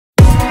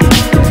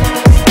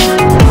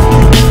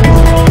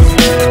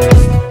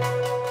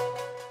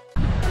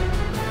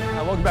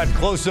At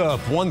Close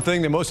Up, one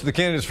thing that most of the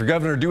candidates for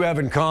governor do have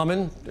in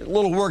common, a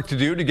little work to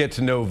do to get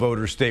to know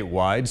voters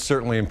statewide.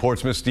 Certainly in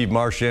Portsmouth, Steve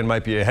Marchand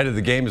might be ahead of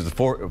the game as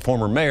the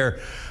former mayor.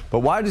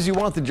 But why does he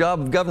want the job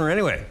of governor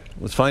anyway?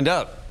 Let's find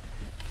out.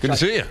 Good to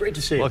see you. Great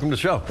to see you. Welcome to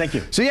the show. Thank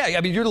you. So yeah,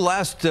 I mean, you're the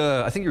last,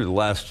 I think you're the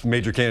last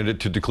major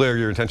candidate to declare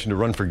your intention to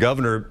run for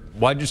governor.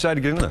 Why did you decide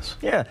to get into this?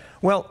 Yeah,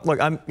 well, look,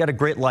 I've got a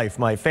great life,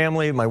 my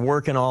family, my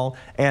work and all,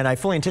 and I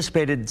fully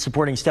anticipated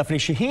supporting Stephanie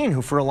Shaheen,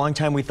 who for a long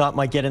time we thought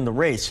might get in the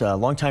race, a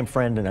longtime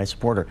friend, and I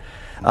support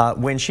her.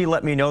 When she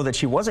let me know that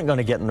she wasn't going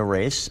to get in the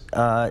race,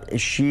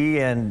 she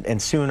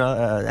and soon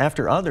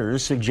after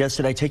others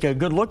suggested I take a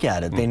good look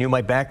at it. They knew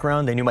my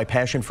background, they knew my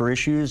passion for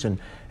issues and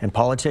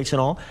politics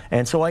and all,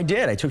 and so I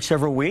did. I took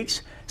several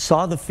weeks,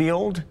 saw the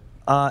field,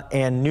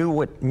 and knew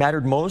what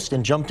mattered most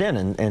and jumped in,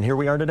 and here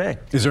we are today.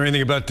 Is there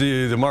anything about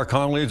the Mark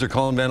Connollys or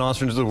Colin Van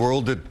Ostrens of the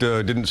world that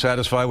didn't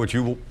satisfy what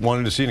you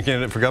wanted to see in a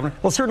candidate for governor?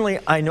 Well, certainly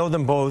I know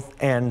them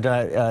both and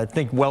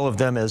think well of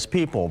them as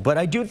people, but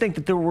I do think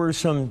that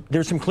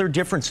there's some clear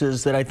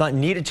differences that I thought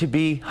needed to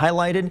be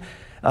highlighted.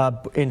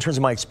 In terms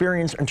of my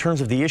experience, in terms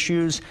of the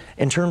issues,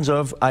 in terms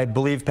of, I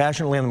believe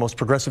passionately, I'm the most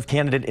progressive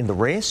candidate in the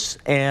race,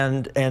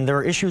 and there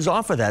are issues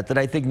off of that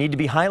I think need to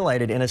be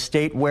highlighted in a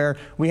state where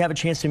we have a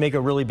chance to make a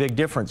really big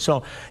difference.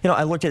 So, you know,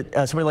 I looked at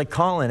somebody like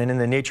Colin, and in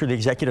the nature of the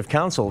executive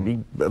council, he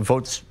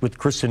votes with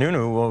Chris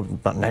Sununu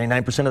about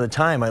 99% of the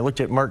time. I looked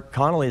at Mark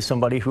Connolly as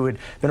somebody who had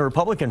been a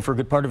Republican for a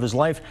good part of his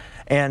life,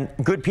 and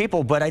good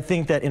people, but I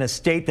think that in a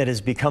state that has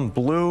become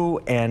blue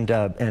and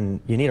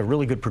you need a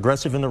really good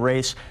progressive in the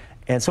race,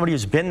 and somebody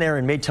who's been there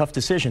and made tough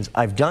decisions.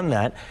 I've done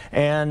that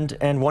and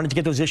wanted to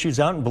get those issues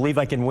out and believe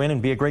I can win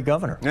and be a great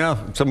governor. Yeah,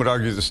 some would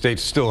argue the state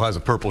still has a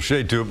purple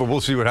shade to it, but we'll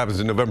see what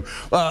happens in November.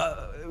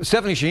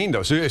 Stephanie Shaheen,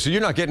 though, so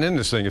you're not getting in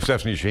this thing if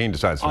Stephanie Shaheen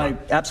decides to run.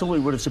 I absolutely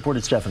would have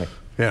supported Stephanie.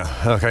 Yeah,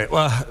 okay.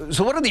 Well,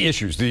 so what are the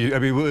issues? I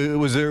mean,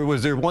 was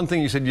there one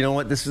thing you said, you know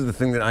what, this is the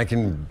thing that I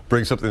can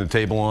bring something to the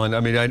table on? I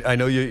mean, I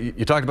know you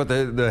talked about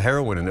the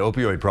heroin and the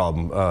opioid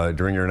problem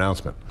during your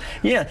announcement.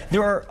 Yeah,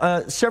 there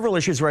are several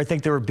issues where I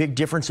think there are big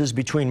differences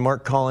between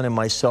Mark Collin and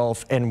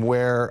myself, and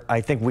where I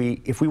think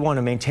if we want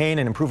to maintain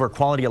and improve our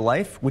quality of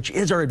life, which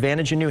is our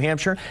advantage in New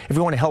Hampshire, if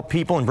we want to help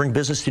people and bring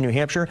business to New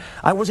Hampshire,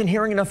 I wasn't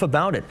hearing enough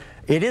about it.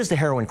 It is the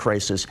heroin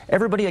crisis.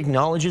 Everybody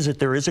acknowledges that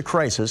there is a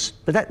crisis,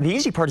 but the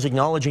easy part is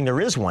acknowledging there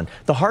is one.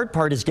 The hard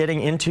part is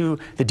getting into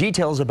the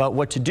details about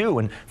what to do.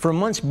 And for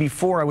months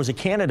before I was a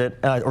candidate,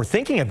 or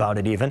thinking about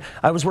it even,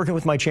 I was working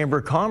with my Chamber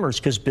of Commerce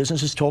because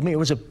businesses told me it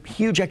was a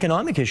huge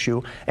economic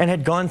issue and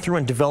had gone through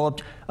and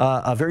developed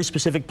a very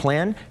specific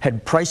plan,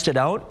 had priced it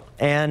out,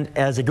 and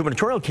as a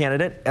gubernatorial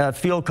candidate,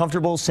 feel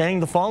comfortable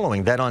saying the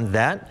following, that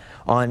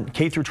on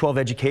K-12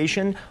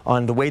 education,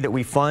 on the way that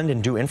we fund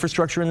and do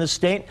infrastructure in this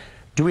state,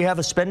 do we have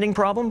a spending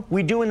problem?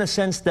 We do, in the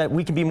sense that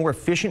we can be more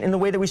efficient in the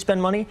way that we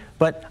spend money,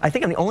 but I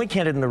think I'm the only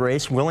candidate in the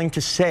race willing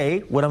to say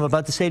what I'm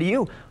about to say to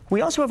you.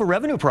 We also have a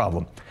revenue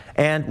problem,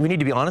 and we need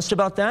to be honest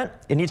about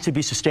that. It needs to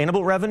be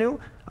sustainable revenue.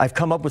 I've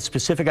come up with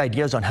specific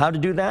ideas on how to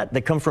do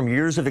that come from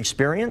years of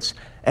experience,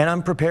 and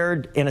I'm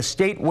prepared in a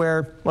state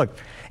where, look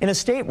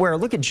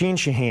at Jean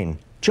Shaheen,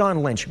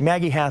 John Lynch,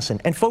 Maggie Hassan,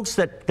 and folks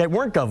that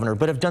weren't governor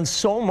but have done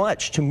so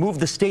much to move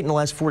the state in the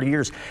last 40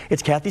 years.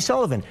 It's Kathy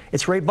Sullivan,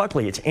 it's Ray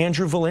Buckley, it's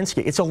Andrew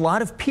Volinsky. It's a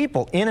lot of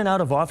people in and out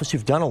of office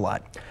who've done a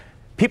lot.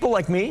 People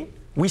like me,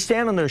 we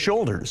stand on the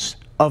shoulders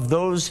of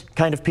those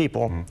kind of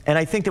people, and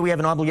I think that we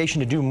have an obligation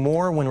to do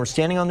more when we're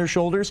standing on their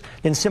shoulders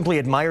than simply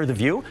admire the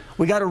view.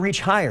 We got to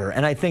reach higher,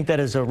 and I think that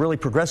as a really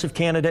progressive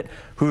candidate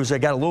who's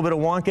got a little bit of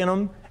wonk in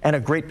them and a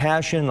great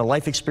passion and a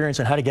life experience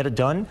on how to get it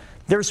done,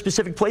 there are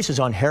specific places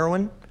on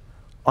heroin,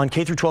 on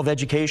K-12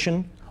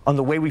 education, on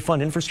the way we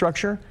fund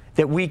infrastructure,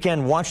 that we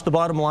can watch the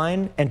bottom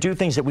line and do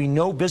things that we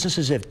know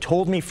businesses have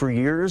told me for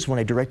years when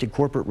I directed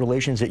corporate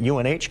relations at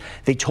UNH.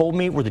 They told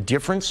me were the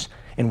difference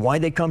in why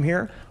they come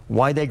here,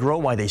 why they grow,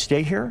 why they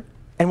stay here,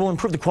 and will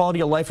improve the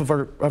quality of life of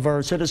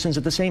our citizens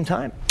at the same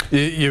time.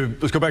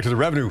 Let's go back to the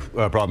revenue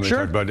problem.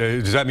 Sure. But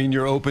does that mean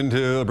you're open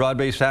to a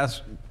broad-based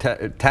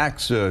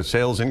tax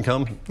sales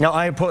income? Now,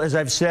 I oppose, as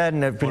I've said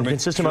and I've been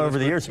consistent over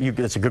the years,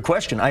 that's a good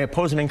question. I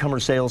oppose an income or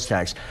sales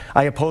tax.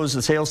 I oppose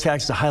the sales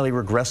tax. It's a highly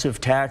regressive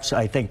tax,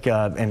 I think,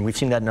 and we've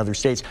seen that in other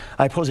states.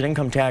 I oppose an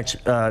income tax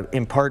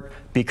in part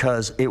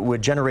because it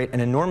would generate an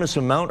enormous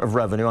amount of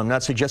revenue. I'm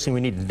not suggesting we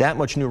need that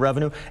much new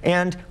revenue,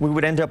 and we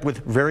would end up with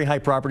very high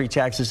property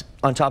taxes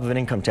on top of an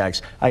income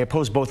tax. I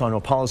oppose both on a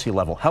policy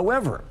level.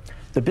 However,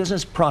 the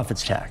business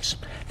profits tax,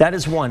 that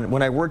is one.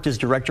 When I worked as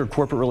director of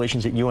corporate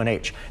relations at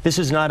UNH, this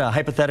is not a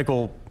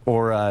hypothetical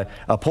or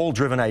a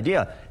poll-driven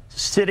idea.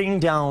 Sitting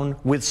down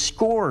with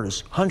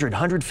scores, 100,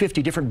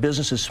 150 different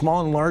businesses,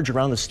 small and large,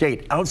 around the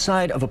state,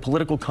 outside of a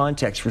political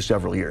context for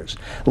several years,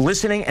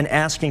 listening and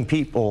asking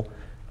people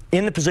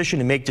in the position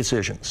to make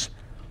decisions,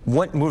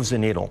 what moves the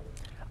needle?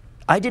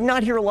 I did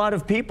not hear a lot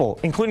of people,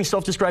 including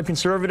self-described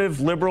conservative,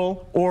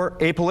 liberal, or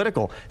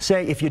apolitical,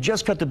 say if you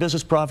just cut the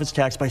business profits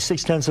tax by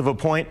 0.6 of a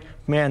point,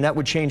 man, that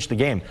would change the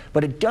game.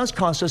 But it does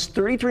cost us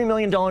 $33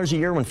 million a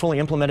year when fully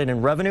implemented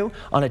in revenue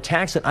on a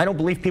tax that I don't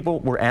believe people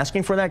were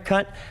asking for that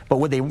cut. But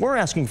what they were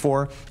asking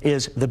for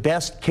is the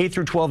best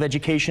K-12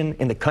 education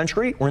in the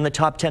country. We're in the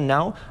top 10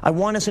 now. I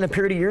want us in a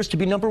period of years to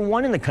be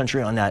 #1 in the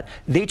country on that.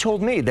 They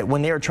told me that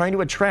when they are trying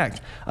to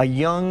attract a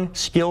young,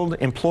 skilled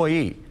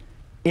employee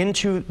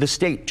into the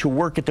state to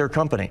work at their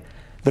company,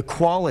 the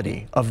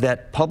quality of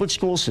that public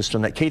school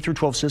system, that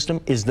K-12 system,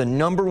 is the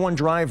 #1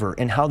 driver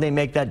in how they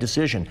make that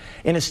decision.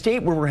 In a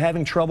state where we're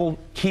having trouble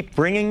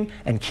bringing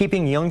and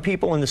keeping young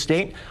people in the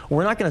state,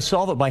 we're not going to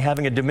solve it by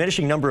having a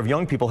diminishing number of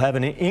young people have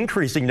an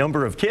increasing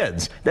number of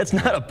kids. That's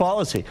not a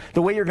policy.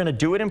 The way you're going to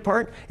do it in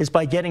part is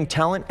by getting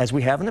talent, as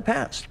we have in the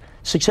past,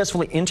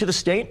 successfully into the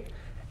state.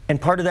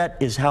 And part of that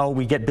is how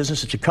we get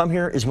businesses to come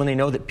here, is when they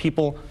know that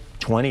people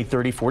 20,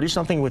 30,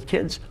 40-something with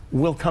kids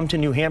will come to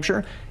New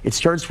Hampshire. It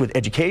starts with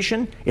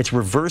education. It's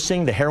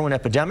reversing the heroin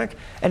epidemic.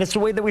 And it's the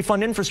way that we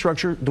fund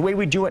infrastructure, the way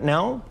we do it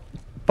now,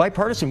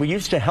 bipartisan. We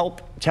used to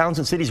help towns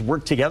and cities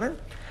work together.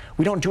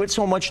 We don't do it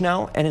so much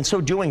now, and in so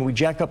doing, we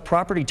jack up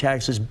property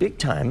taxes big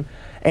time,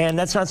 and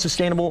that's not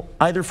sustainable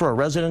either for our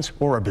residents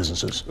or our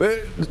businesses.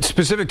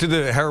 Specific to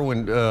the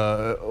heroin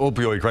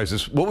opioid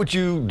crisis, what would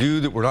you do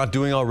that we're not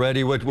doing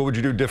already? What would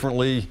you do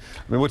differently?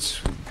 I mean,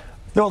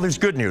 No, there's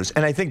good news,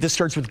 and I think this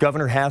starts with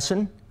Governor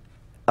Hassan.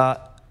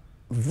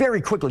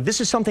 Very quickly, this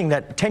is something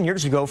that 10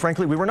 years ago,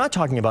 frankly, we were not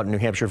talking about in New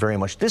Hampshire very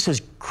much. This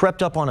has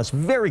crept up on us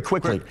very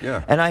quickly.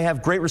 Yeah. And I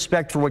have great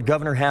respect for what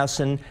Governor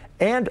Hassan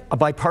and a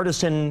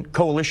bipartisan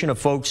coalition of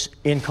folks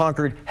in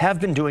Concord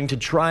have been doing to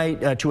try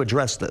to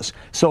address this.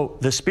 So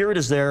the spirit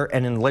is there,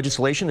 and in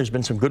legislation, there's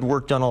been some good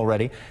work done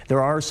already.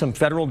 There are some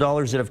federal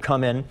dollars that have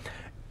come in.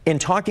 In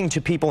talking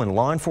to people in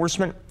law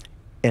enforcement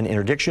and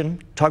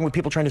interdiction, talking with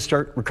people trying to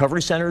start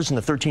recovery centers in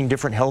the 13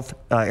 different health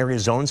area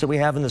zones that we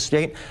have in the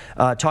state,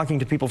 talking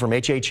to people from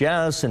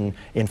HHS and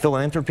in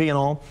philanthropy and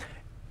all,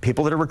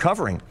 people that are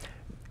recovering.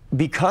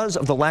 Because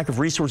of the lack of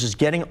resources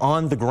getting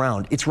on the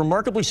ground, it's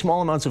remarkably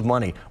small amounts of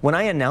money. When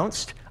I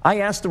announced, I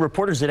asked the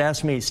reporters that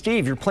asked me,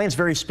 Steve, your plan's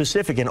very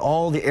specific in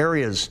all the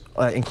areas,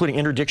 including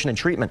interdiction and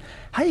treatment.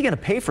 How are you going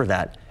to pay for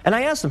that? And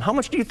I asked them, how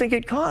much do you think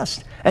it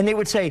costs? And they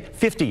would say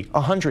 $50,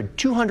 $100,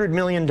 $200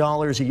 million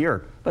a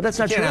year. But that's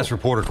not true. You can't ask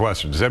reporter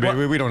questions. I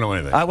mean, we don't know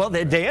anything. Well,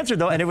 they answered,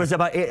 though, and it was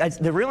about,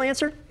 the real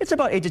answer, it's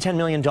about $8 to $10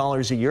 million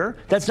a year.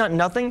 That's not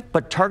nothing,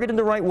 but targeted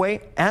the right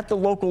way at the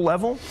local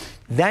level,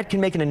 that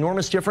can make an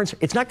enormous difference.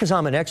 It's not because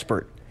I'm an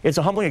expert. It's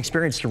a humbling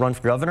experience to run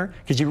for governor,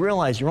 because you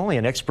realize you're only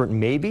an expert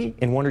maybe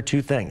in 1 or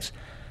 2 things.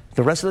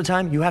 The rest of the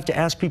time, you have to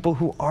ask people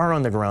who are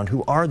on the ground,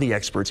 who are the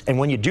experts. And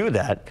when you do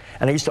that,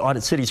 and I used to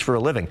audit cities for a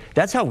living,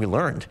 that's how we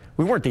learned.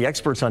 We weren't the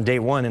experts on day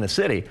one in a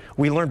city.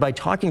 We learned by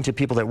talking to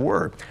people that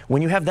were.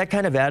 When you have that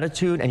kind of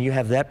attitude and you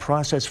have that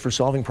process for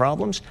solving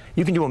problems,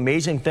 you can do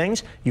amazing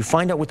things. You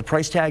find out what the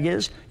price tag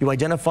is. You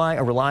identify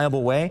a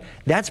reliable way.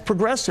 That's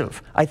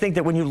progressive. I think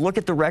that when you look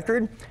at the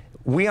record,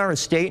 we are a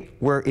state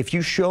where if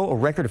you show a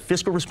record of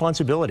fiscal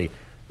responsibility,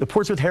 the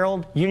Portsmouth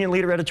Herald Union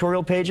Leader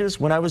editorial pages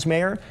when I was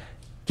mayor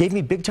gave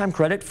me big time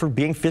credit for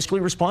being fiscally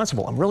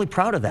responsible. I'm really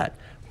proud of that.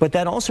 But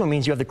that also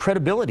means you have the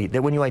credibility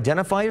that when you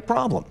identify a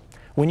problem,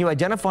 when you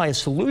identify a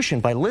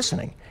solution by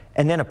listening,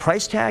 and then a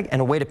price tag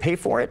and a way to pay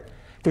for it,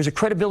 there's a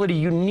credibility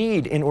you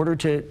need in order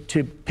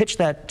to pitch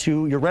that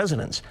to your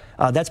residents.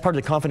 That's part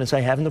of the confidence I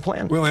have in the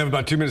plan. We only have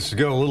about 2 minutes to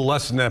go, a little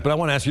less than that, but I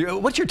want to ask you,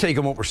 what's your take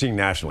on what we're seeing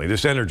nationally?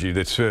 This energy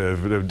that's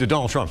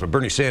Donald Trump,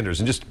 Bernie Sanders,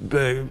 and just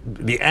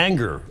the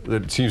anger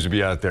that seems to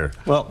be out there.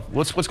 Well,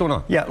 what's going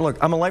on? Yeah, look,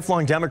 I'm a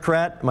lifelong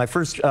Democrat. My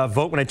first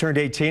vote when I turned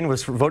 18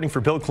 was for voting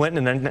for Bill Clinton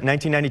in the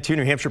 1992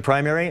 New Hampshire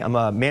primary. I'm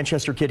a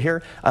Manchester kid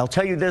here. I'll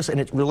tell you this, and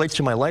it relates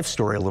to my life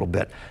story a little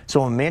bit.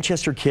 So I'm a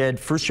Manchester kid,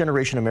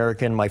 first-generation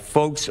American. My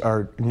folks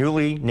are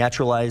newly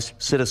naturalized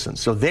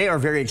citizens, so they are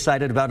very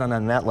excited about it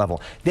on that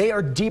level. They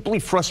are deeply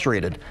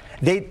frustrated.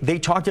 They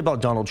talked about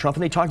Donald Trump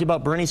and they talked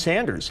about Bernie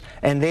Sanders,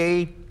 and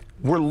they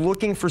were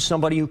looking for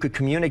somebody who could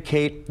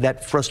communicate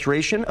that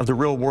frustration of the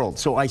real world.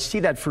 So I see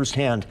that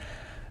firsthand.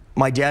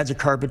 My dad's a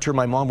carpenter.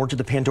 My mom worked at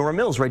the Pandora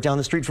Mills right down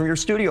the street from your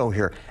studio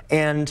here,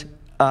 and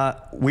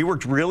we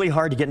worked really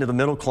hard to get into the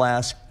middle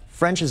class.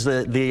 French is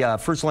the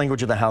first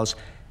language of the house.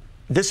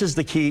 This is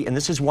the key, and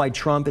this is why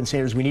Trump and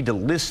Sanders, we need to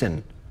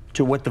listen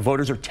to what the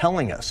voters are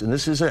telling us, and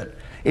this is it,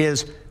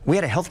 is we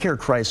had a healthcare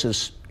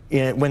crisis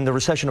when the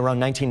recession around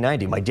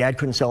 1990. My dad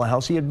couldn't sell a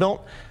house he had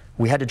built.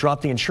 We had to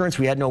drop the insurance.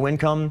 We had no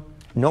income,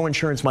 no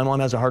insurance. My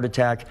mom has a heart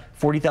attack,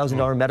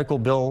 $40,000 medical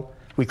bill.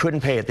 We couldn't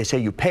pay it. They say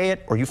you pay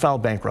it or you file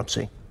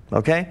bankruptcy,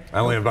 okay? I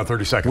only have about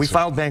 30 seconds. We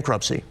filed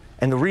bankruptcy.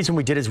 And the reason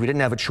we did is we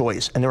didn't have a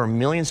choice. And there are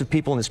millions of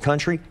people in this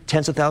country,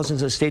 tens of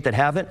thousands in the state that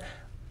have it.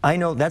 I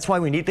know that's why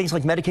we need things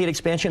like Medicaid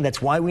expansion.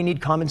 That's why we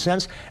need common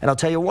sense. And I'll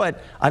tell you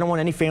what, I don't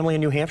want any family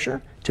in New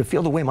Hampshire to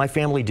feel the way my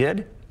family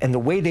did and the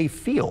way they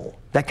feel,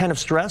 that kind of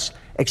stress,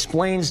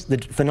 explains the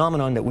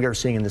phenomenon that we are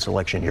seeing in this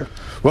election year.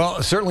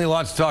 Well, certainly a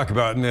lot to talk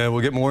about, and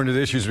we'll get more into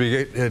the issues as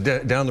we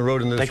get down the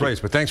road in this race.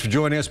 But thanks for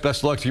joining us.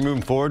 Best of luck to you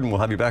moving forward, and we'll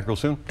have you back real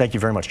soon. Thank you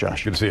very much,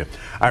 Josh. Good to see you.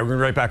 All right, we're going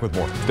to be right back with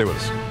more. Stay with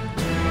us.